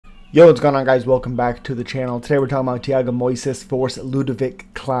Yo, what's going on, guys? Welcome back to the channel. Today we're talking about Thiago Moisés versus Ľudovít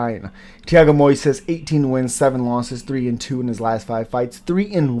Klein. Thiago Moisés, 18 wins, 7 losses, 3-2 in his last 5 fights,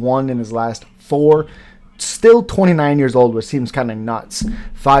 3-1 in his last 4. Still 29 years old, which seems kind of nuts.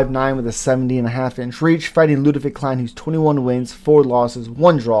 5'9" with a 70.5-inch reach, fighting Ľudovít Klein, who's 21 wins, 4 losses,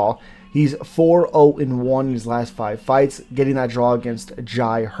 1 draw. He's 4-0-1 in his last 5 fights, getting that draw against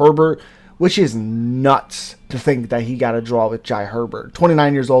Jai Herbert, which is nuts to think that he got a draw with Jai Herbert.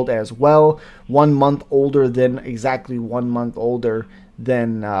 29 years old as well, 1 month older than, exactly 1 month older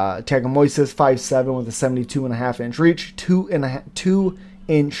than Thiago Moisés, 5'7" with a 72.5-inch reach,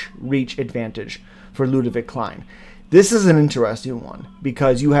 2-inch reach advantage for Ľudovít Klein. This is an interesting one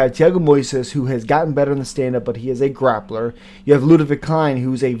because you have Thiago Moisés, who has gotten better in the stand-up, but he is a grappler. You have Ľudovít Klein,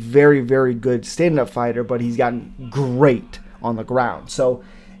 who's a very, very good stand-up fighter, but he's gotten great on the ground. So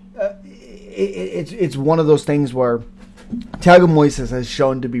it's one of those things where Thiago Moisés has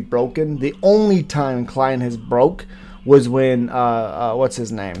shown to be broken. The only time Klein has broke was when what's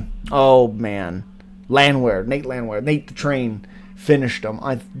his name? Oh man, Nate the Train finished him,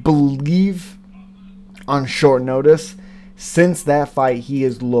 I believe, on short notice. Since that fight, he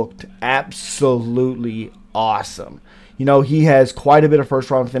has looked absolutely awesome. You know, he has quite a bit of first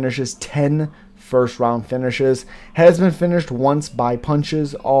round finishes, 10 first round finishes, has been finished once by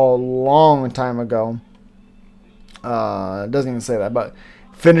punches a long time ago. Doesn't even say that, but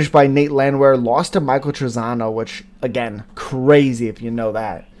finished by Nate Landwehr, lost to Michael Trezano, which again, crazy if you know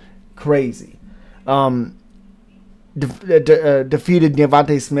that. Crazy. Defeated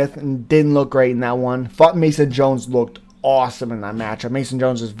Devontae Smith and didn't look great in that one. Fought Mason Jones, looked awesome in that matchup. Mason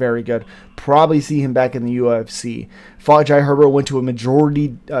Jones is very good. Probably see him back in the UFC. Fought Jai Herbert, went to a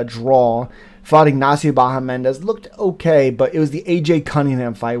majority draw. Fought Ignacio Bahamondes, looked okay, but it was the AJ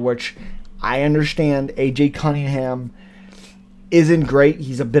Cunningham fight, which I understand. AJ Cunningham isn't great.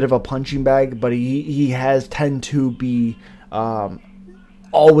 He's a bit of a punching bag, but he has tend to be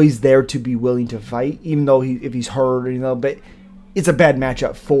always there to be willing to fight, even though if he's hurt, you know. But it's a bad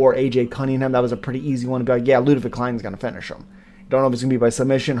matchup for AJ Cunningham. That was a pretty easy one to be like, yeah, Ľudovít Klein is going to finish him. Don't know if it's going to be by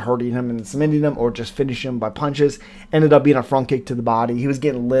submission, hurting him and submitting him, or just finish him by punches. Ended up being a front kick to the body. He was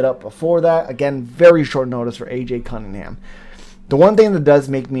getting lit up before that. Again, very short notice for AJ Cunningham. The one thing that does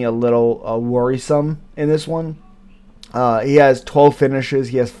make me a little worrisome in this one, he has 12 finishes.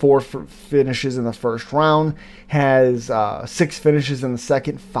 He has 4 finishes in the first round. Has 6 finishes in the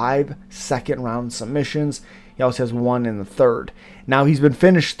second, 5 second round submissions. He also has 1 in the third. Now, he's been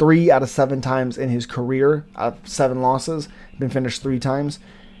finished 3 out of 7 times in his career. 7 losses. Been finished 3 times.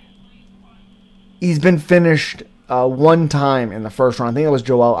 He's been finished 1 time in the first round. I think it was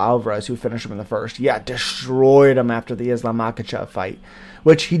Joel Alvarez who finished him in the first. Yeah, destroyed him after the Islam Makhachev fight,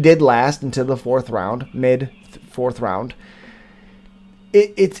 which he did last until the 4th round, mid-4th round.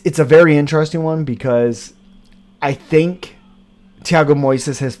 It's a very interesting one because I think Thiago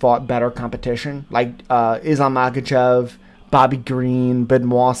Moisés has fought better competition, like Islam Makhachev, Bobby Green,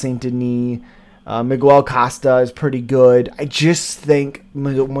 Benoit Saint-Denis, Miguel Costa is pretty good. I just think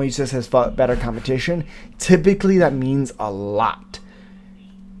Moisés has fought better competition. Typically, that means a lot.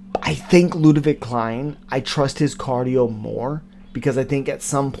 I think Ľudovít Klein, I trust his cardio more because I think at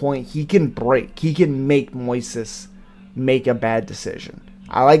some point he can break. He can make Moisés make a bad decision.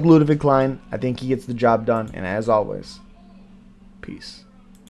 I like Ľudovít Klein. I think he gets the job done. And as always, peace.